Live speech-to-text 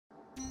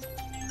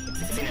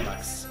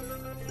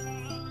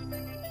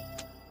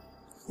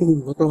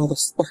Ooh, look at all the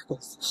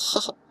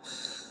sparkles.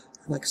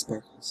 I like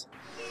sparkles.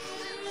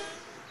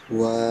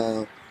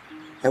 Wow.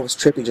 That was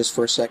trippy just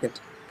for a second.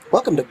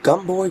 Welcome to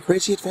Gumboy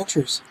Crazy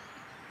Adventures.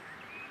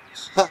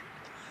 Ha!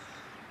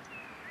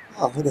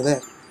 Oh, look at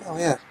that. Oh,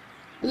 yeah.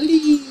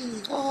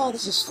 Lee! Oh,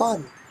 this is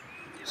fun.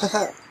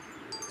 Haha.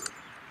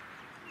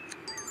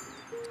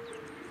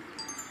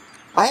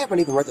 I haven't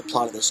even read the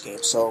plot of this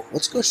game, so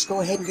let's just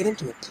go ahead and get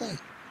into it. Play.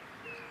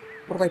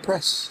 What do I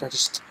press? I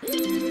just...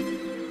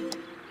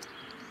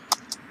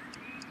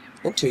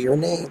 Enter your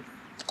name.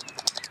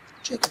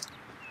 Jacob.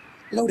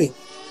 Loading.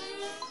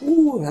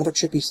 Ooh, another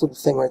trippy little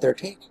thing right there.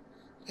 Take.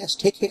 Yes,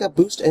 take Hiccup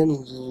Boost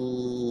and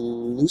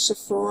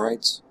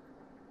Luciferoids.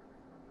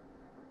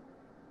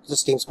 Is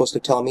this game supposed to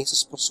tell me? Is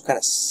this some kind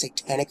of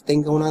satanic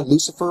thing going on?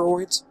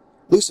 Luciferoids?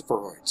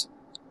 Luciferoids.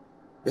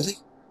 Really?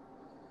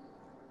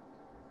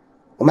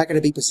 Am I going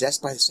to be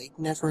possessed by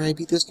Satan after I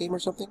beat this game or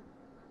something?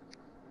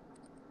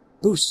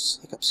 Boosts.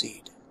 Hiccup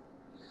Seed.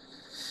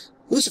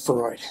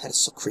 Luciferoid. That is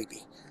so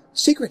creepy.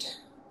 Secret.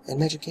 And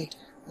Magic Gate.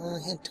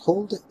 Hint.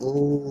 Hold.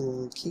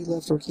 Key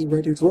left or key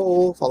right to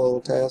roll.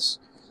 Follow tasks.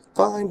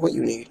 Find what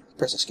you need.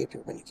 Press escape to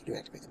open menu to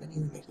activate the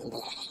menu.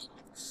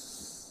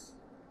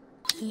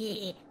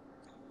 Yeah.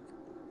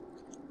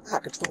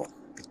 Control.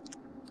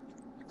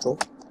 Control.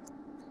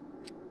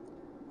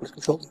 What does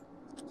control do?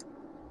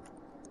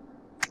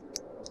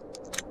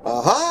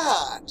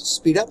 Aha! Just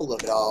speed up a little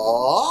bit.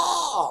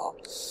 Oh!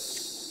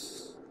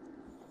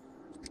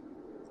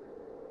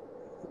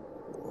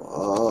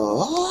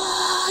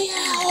 Oh,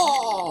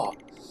 yeah!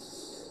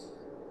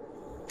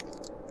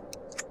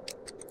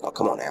 Oh,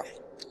 come on now.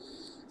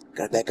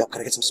 Gotta back up,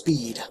 gotta get some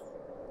speed.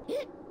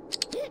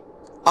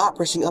 Ah,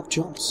 pressing up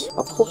jumps.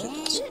 Of course it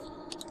does.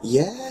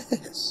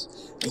 Yes!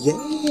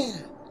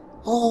 Yeah!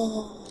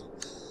 Oh!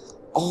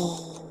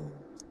 Oh!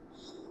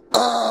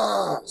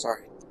 Ah!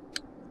 Sorry.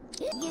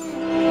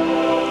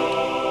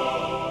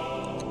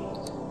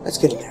 Let's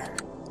get in there.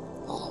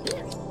 Oh.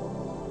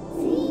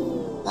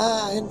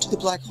 Ah, into the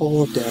black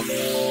hole of death.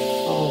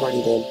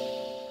 Alrighty then.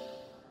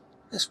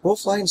 Yes, roll,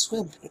 fly, and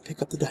swim, and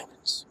pick up the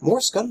diamonds. More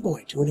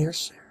Gumboy to an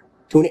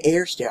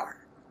air star.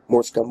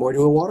 More Gumboy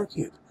to a water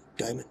cube.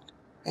 Diamond.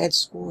 Adds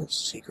scores.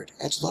 Secret.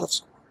 Adds a lot of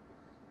score.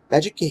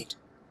 Magic Gate.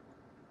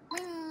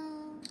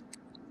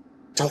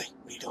 Charlie,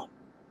 what are you doing?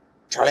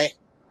 Charlie?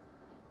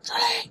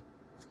 Charlie?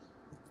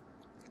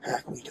 Huh,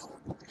 what are you doing?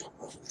 What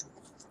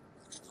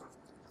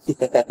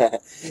are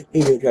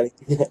you doing, Charlie?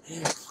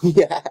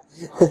 Yeah.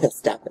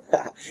 Stop it.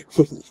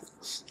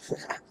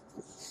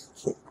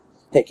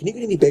 Hey, can you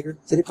get any bigger?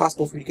 Is it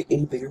possible for you to get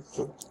any bigger?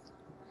 You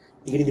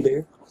get any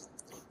bigger?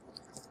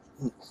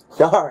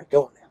 Alright,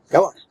 go on now.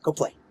 Go on. Go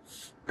play.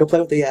 Go play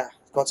with the,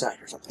 go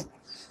outside or something.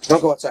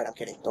 Don't go outside, I'm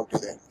kidding. Don't do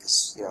that.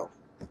 Because, you know,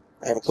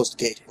 I haven't closed the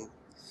gate and,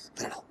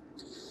 I don't know.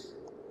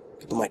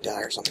 People might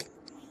die or something.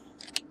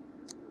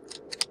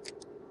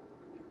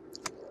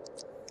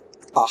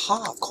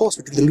 Aha, of course,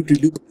 we're doing the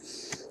loop-de-loop.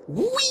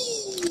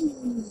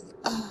 Whee!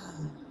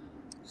 Ah.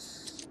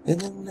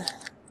 And then,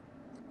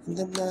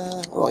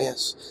 oh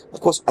yes. Of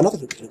course, another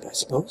loop-de-loop, I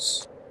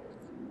suppose.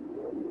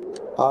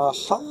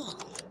 Aha!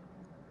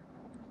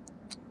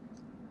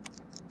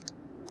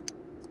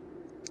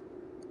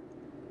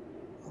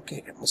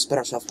 Okay, let's spin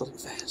ourselves a little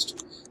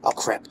fast. Oh,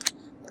 crap.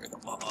 There we go.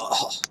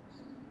 Oh.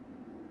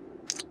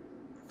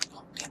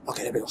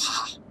 Okay, there we go.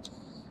 Ha!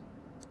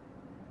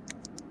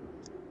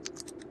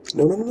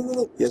 No, no, no, no,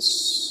 no.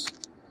 Yes.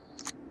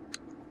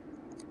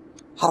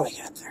 How do I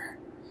get up there?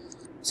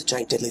 It's a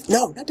giant dead leaf.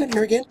 No, not down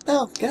here again.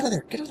 No, get out of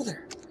there. Get out of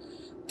there.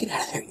 Get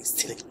out of there, you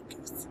silly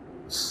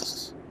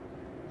goose.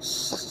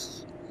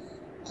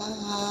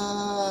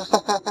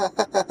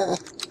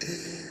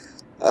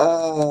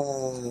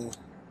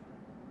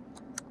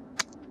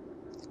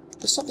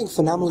 There's something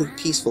phenomenally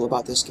peaceful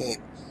about this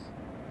game.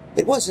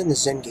 It was in the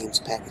Zen Games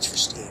package for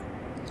Steam.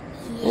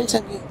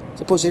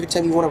 Suppose every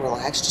time you want to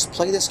relax, just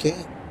play this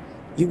game.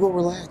 You will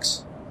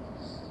relax.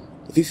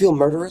 If you feel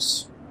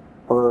murderous,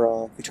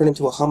 or if you turn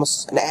into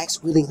an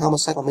axe-wielding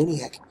homicidal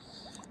maniac,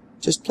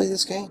 just play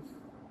this game.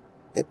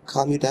 It will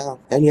calm you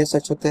down. And yes, I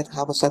took that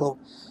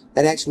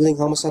axe-wielding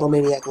homicidal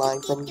maniac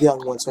line from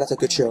Young once, so that's a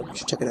good show. You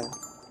should check it out.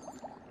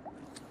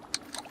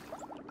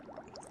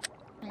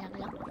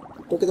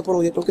 Don't get the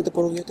portal yet, don't get the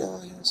portal yet.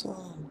 Oh, yes,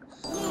 oh.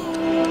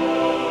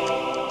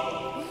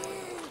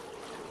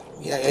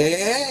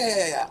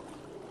 Yeah.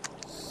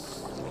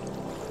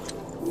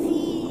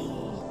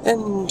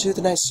 Into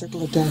the nice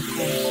circle of death.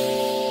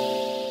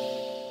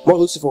 More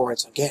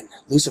Luciferoids. Again,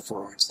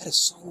 Luciferoids. That is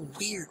so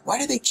weird. Why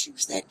did they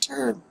choose that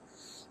term?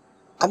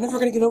 I'm never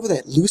going to get over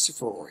that.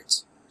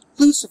 Luciferoids.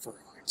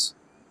 Luciferoids. Is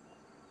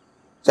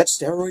that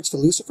steroids for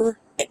Lucifer?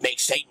 It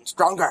makes Satan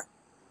stronger.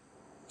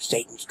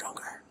 Satan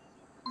stronger.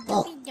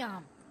 Oh.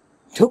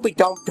 Doopy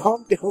dum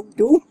dum dum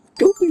dum.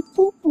 Doopy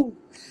poo poo.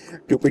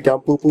 Doopy dum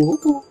poo poo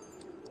poo.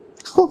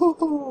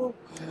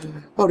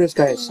 Oh, this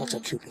guy is such a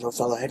cute little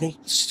fella, isn't he?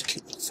 Such a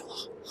cute little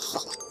fella.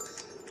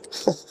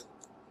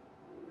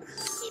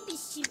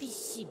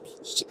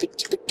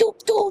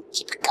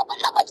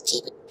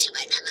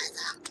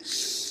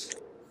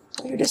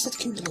 Oh, you're just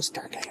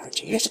star guy,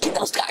 aren't you? You're just a cute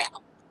little star guy.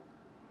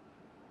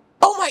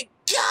 Oh my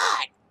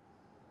god!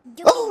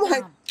 Oh my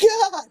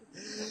god!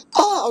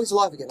 Oh, he's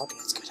alive again. Okay,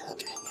 that's good.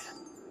 Okay,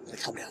 yeah.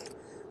 Calm down.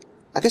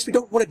 I guess we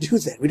don't want to do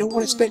that. We don't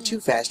want to spin too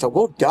fast or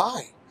we'll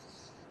die.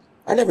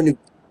 I never knew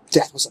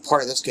death was a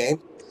part of this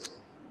game.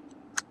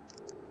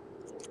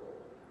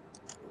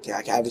 Yeah,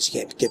 I obviously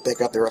can't get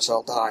back up there or else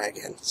I'll die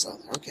again. So,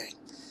 okay.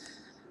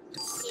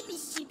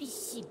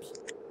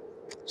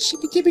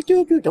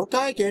 Shippy-dippy-doo-doo. Don't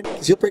die again,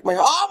 because you'll break my...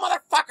 Oh,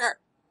 motherfucker!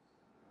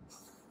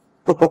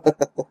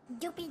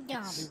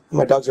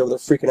 My dogs are over there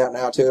freaking out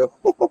now, too.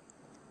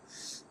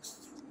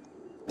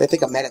 They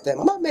think I'm mad at them.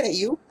 I'm not mad at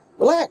you.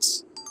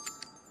 Relax.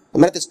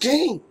 I'm mad at this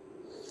game.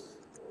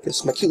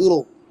 Because my cute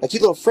little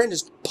friend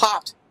just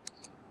popped.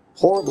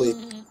 Horribly.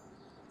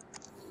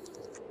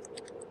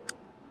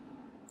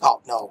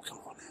 Oh, no, come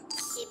on now.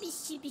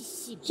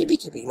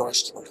 Shippy-dippy. No,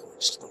 just keep on going.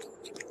 Just keep on going.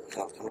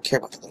 I don't care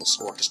about the little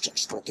sword.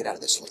 Just want to get out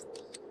of this one.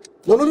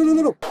 No.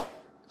 Oh,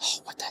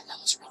 what the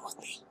hell is wrong with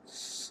me?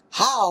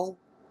 How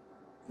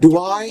do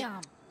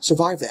I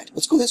survive that?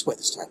 Let's go this way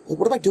this time.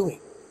 What am I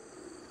doing?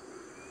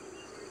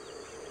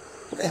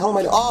 What the hell am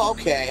I doing? Oh,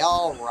 okay.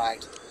 All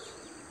right.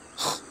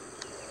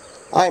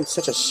 I am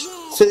such a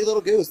silly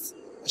little goose.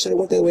 I should have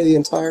went that way the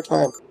entire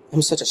time.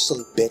 I'm such a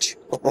silly bitch.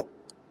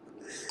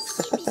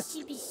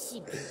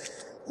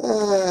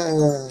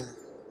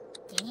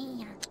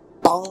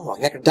 Oh,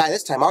 you're not gonna die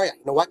this time, are you?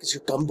 You know why? Because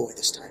you're Gumboy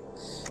this time.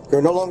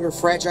 You're no longer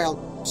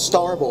fragile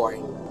star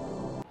boy.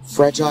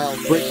 Fragile,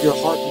 break your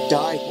heart and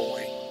die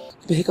boy.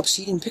 Pick up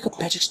seed and pick up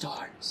magic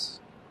stars.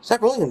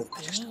 Stop rolling into the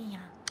magic star.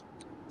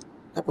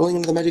 Stop rolling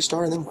into the magic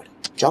star and then what?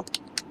 Jump?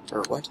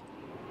 Or what?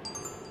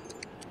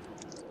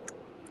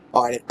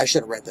 Oh, I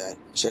should have read that.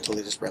 I should have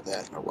totally just read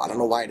that. I don't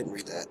know why I didn't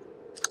read that.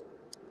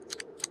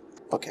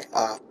 Okay,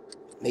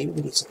 maybe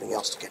we need something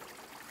else to get.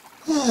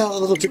 A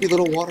little drippy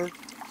little water.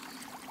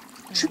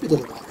 Drippy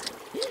little water.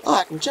 Oh,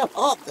 I can jump.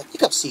 Oh, the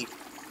hiccup seed.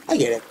 I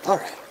get it.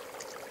 Alright.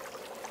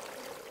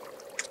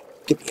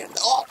 Get me in.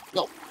 Oh,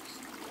 no.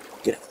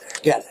 Get out of there.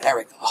 Get out of there. There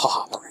we go.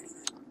 Oh, alright.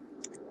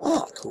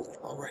 Ah, cool.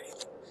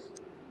 Alright.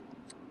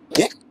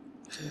 Yeah.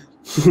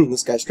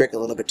 This guy's drinking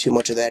a little bit too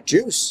much of that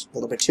juice. A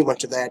little bit too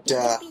much of that,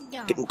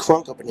 getting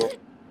crunk up in here.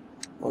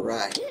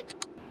 Alright.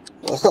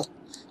 Well,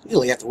 you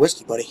lay off the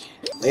whiskey, buddy.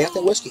 Lay off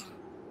that whiskey.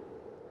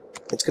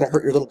 It's gonna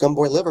hurt your little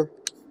Gumboy liver.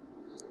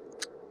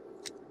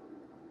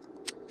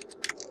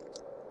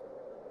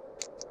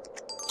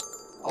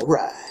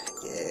 Alright,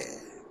 yeah.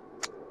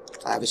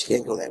 I obviously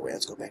can't go that way.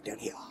 Let's go back down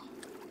here.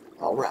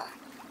 Alright.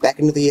 Back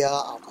into the,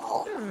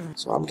 alcohol.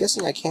 So I'm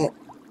guessing I can't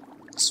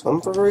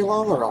swim for very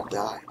long or I'll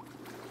die.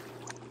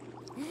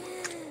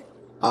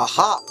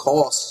 Aha, of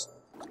course.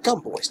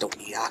 Gumboys don't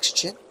need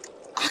oxygen.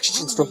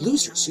 Oxygen's for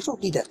losers. You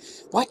don't need to...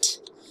 What?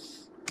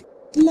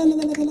 La la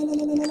la la la la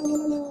la la la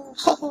la la.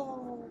 Ha ha.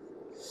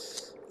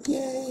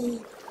 Yay.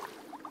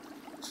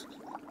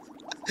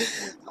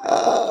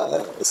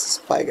 This is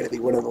probably going to be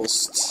one of the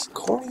most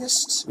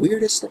corniest,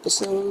 weirdest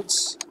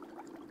episodes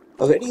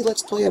of any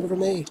Let's Play I've ever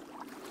made.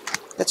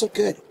 That's so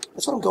good.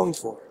 That's what I'm going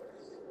for.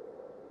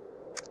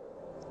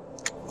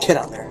 Get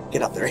on there.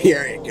 Get up there.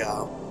 Here you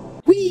go.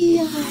 Wee!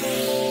 Ha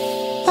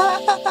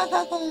ha ha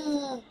ha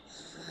ha!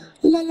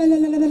 La la la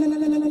la la la la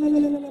la la la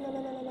la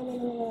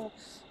la.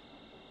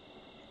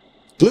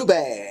 Glue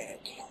bag.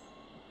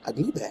 A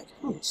glue bag.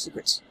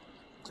 Secrets.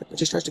 It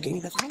just tries to gain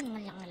enough.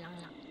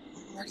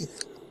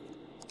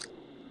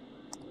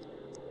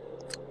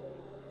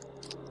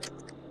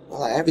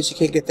 Well, I obviously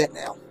can't get that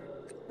now.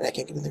 And I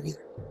can't get in there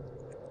either.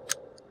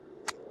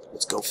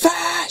 Let's go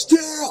fast!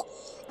 Yeah!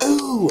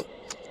 Ooh!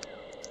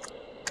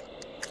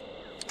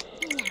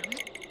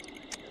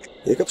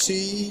 Hiccup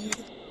seed.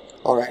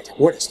 Alright,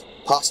 what is the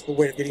possible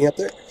way of getting up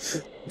there?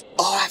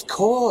 Oh, of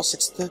course!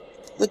 It's the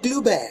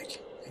glue bag.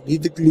 I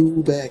need the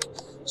glue bag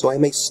so I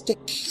may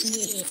stick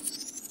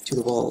to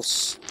the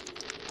walls.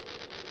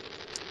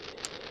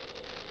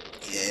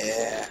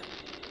 Yeah.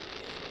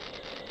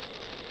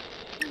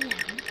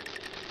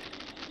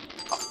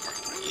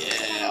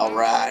 Yeah,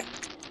 alright.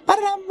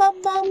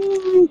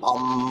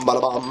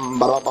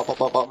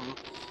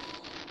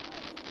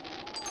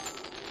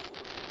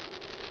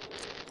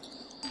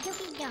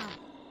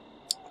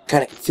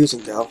 Kind of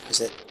confusing though, is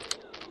that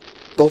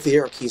both the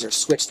arrow keys are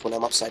switched when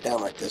I'm upside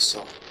down like this,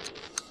 so.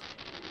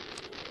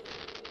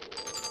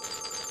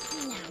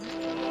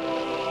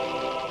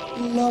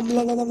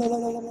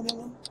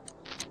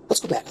 Let's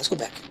go back, let's go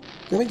back.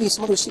 There may be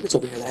some other secrets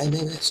over here that I may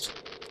have missed.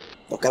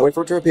 Oh, gotta wait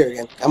for it to appear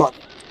again. Come on.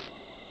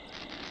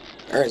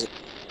 Where is it?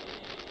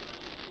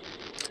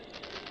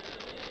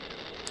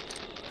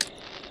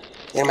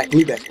 Yeah, I might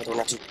glue back, but we're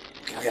not too.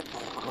 Okay, hurry up.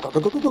 Go, go,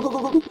 go, go, go, go,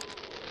 go, go.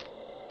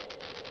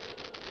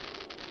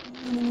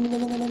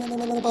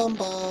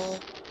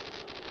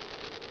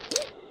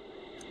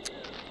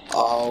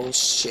 Oh,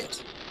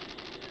 shit.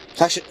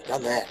 I shouldn't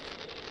have done that.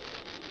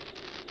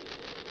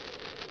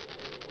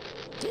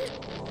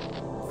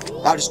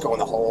 I'll just go in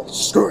the hole.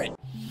 Screw it.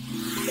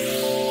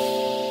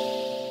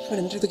 Try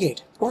to enter the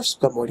gate. More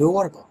Gumboy to a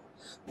water ball.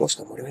 More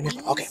Gumboy to an air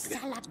ball. Okay, we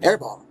got air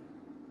ball.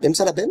 Bim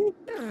sada bim?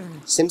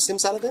 Sim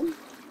sada bim?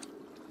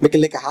 Make a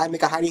lick a high,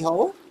 make a hidey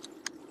hole?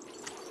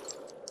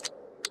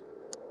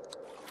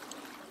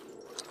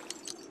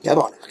 Come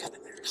on, come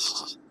in there.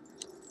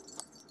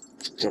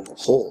 Get in the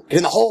hole. Get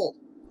in the hole!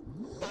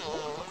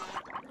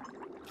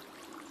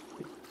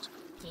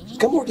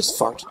 Gumboy just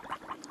fart.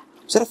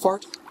 Is that a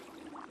fart?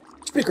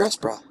 It's pretty gross,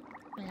 bro.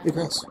 Pretty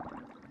gross.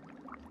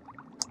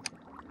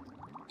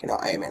 You know,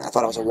 hey man, I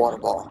thought it was a water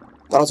ball.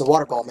 I thought it was a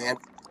water ball, man.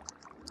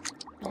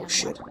 Oh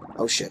shit.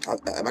 Oh shit. Am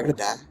I gonna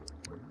die?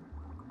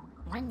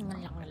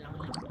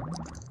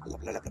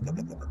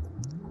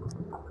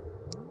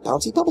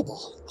 Bouncy bubble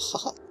ball.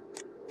 Haha.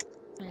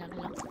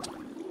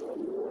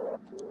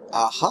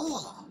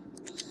 Aha!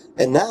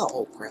 And now,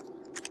 oh crap.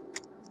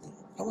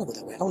 I don't want to go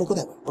that way. I don't want to go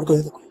that way. I want to go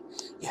the other way.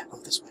 Yeah, go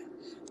this way.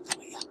 That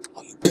way, yeah.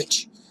 Oh, you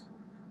bitch!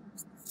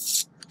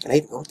 Can I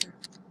even go up there?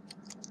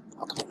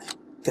 Oh, come on now.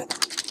 Get up.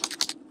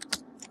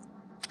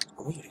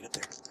 Oh, we gotta get up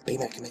there. Obey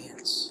my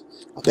commands.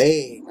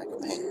 Obey my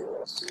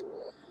commands.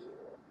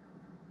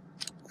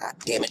 Ah,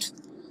 damn it.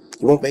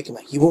 You won't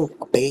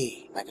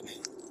obey my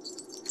commands.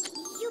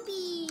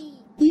 Yoopie!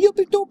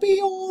 Yoopie doopie,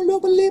 oh,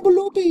 loopy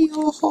loopy,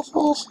 oh, ho,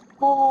 ho,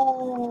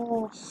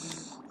 ho.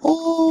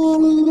 Oh,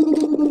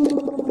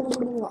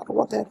 I don't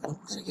want that. I don't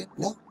want that again.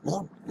 No,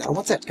 no, I don't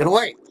want that. Get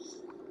away!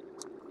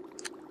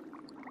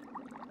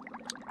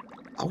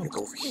 I want to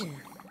go over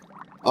here.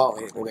 Oh,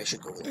 maybe I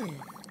should go over there.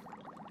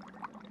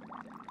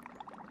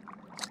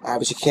 Alright,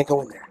 but you can't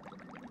go in there.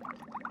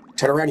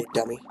 Turn around, you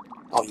dummy.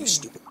 Oh, you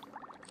stupid.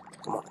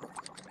 Come on, come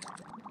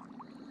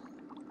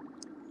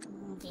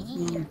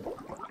on.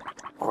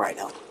 Alright,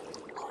 now.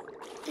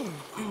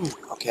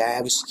 Okay, I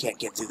obviously can't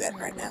get through that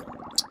right now.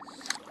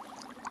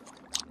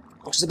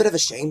 Which is a bit of a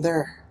shame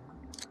there.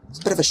 It's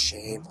a bit of a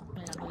shame.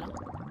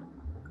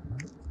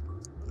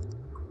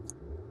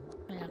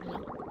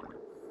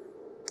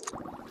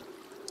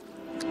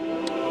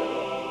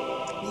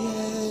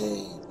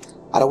 Yay!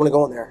 I don't want to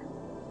go in there.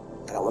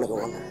 I don't want to go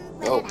in there.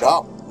 No,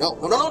 no, no,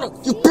 no, no,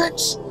 no, you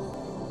bitch!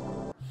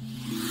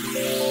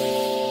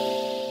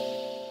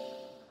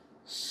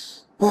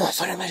 Oh,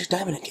 find a magic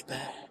diamond and get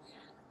back.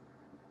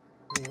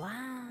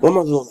 Wow. One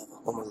more little level.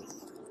 One more little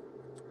level.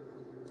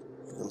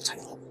 A little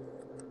tiny level.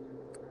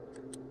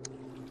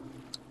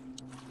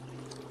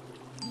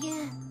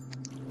 Yeah!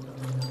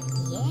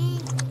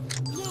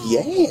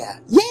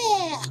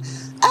 Yeah!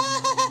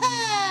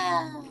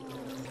 Ah!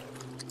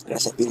 I gotta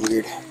stop being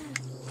weird.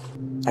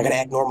 I gotta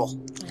act normal.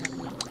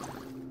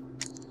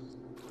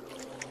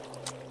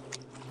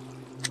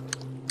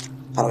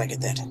 How do I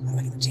get that? How do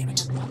I get the damn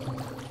it?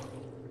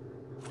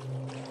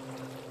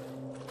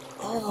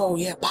 Oh,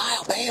 yeah,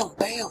 bam, bam,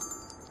 bam.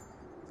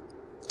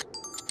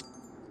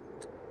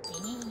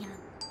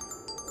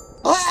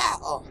 Ah!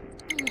 Oh.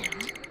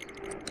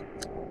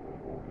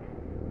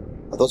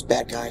 Are those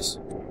bad guys?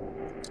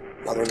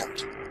 No, they're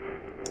not.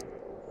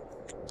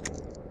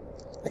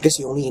 I guess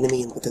the only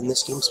enemy within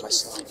this game is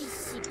myself.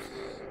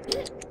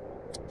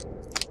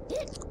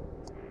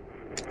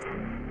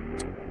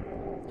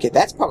 Okay,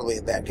 that's probably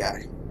a bad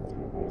guy.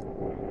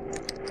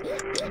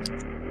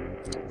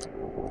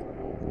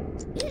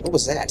 What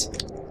was that?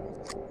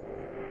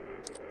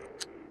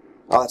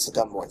 Oh, that's the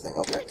Gumboy thing,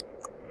 okay.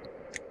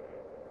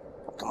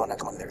 Oh, come on, now,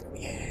 come on, there we go.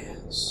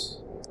 Yes.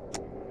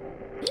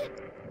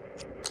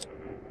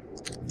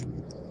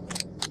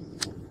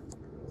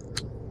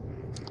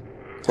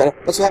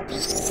 What's that?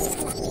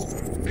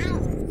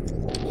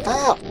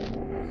 Ow!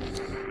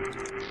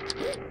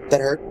 That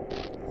hurt?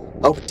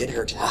 Oh, it did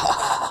hurt.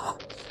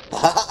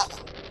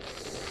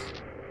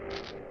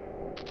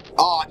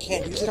 Oh, I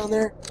can't use it on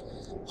there?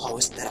 Oh,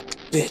 isn't that a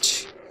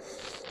bitch?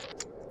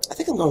 I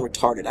think I'm going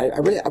retarded. I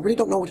really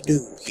don't know what to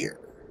do here.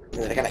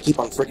 I gotta keep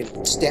on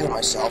freaking stabbing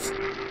myself.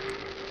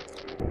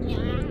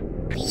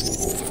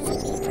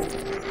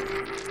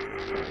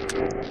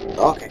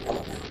 Okay, come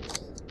on now.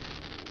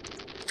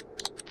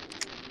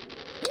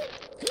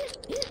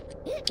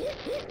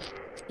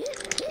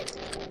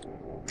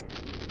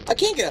 I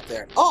can't get up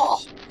there.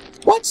 Oh!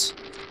 What?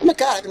 Oh my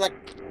god, I've been like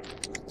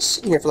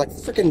sitting here for like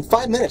freaking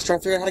 5 minutes trying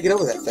to figure out how to get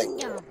over that thing.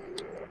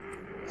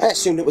 I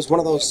assumed it was one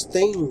of those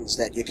things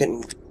that you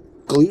can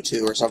glue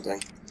to or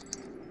something.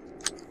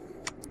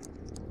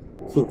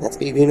 That's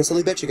me being a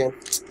silly bitch again.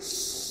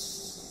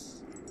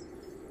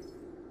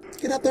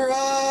 Get up there,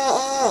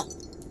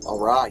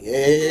 Alright,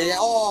 yeah,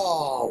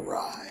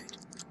 alright.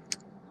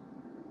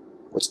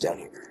 What's down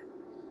here?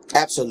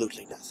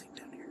 Absolutely nothing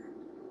down here.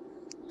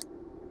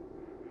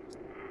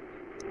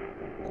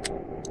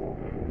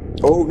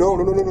 Oh, no,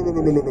 no, no, no, no, no,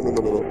 no, no, no,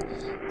 no, no, no.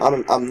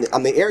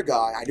 I'm the air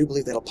guy. I do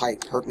believe that'll probably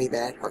hurt me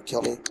bad, or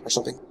kill me, or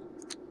something.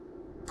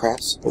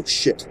 Perhaps. Oh,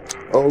 shit.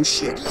 Oh,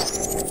 shit.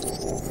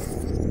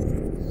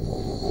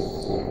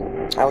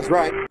 I was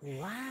right.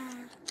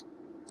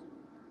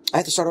 I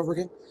have to start over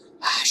again?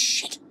 Ah,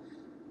 shit.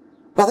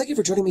 Well, thank you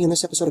for joining me in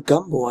this episode of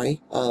Gumboy.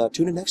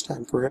 Tune in next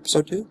time for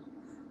episode 2.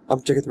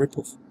 I'm Jigger the Red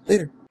Wolf.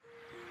 Later.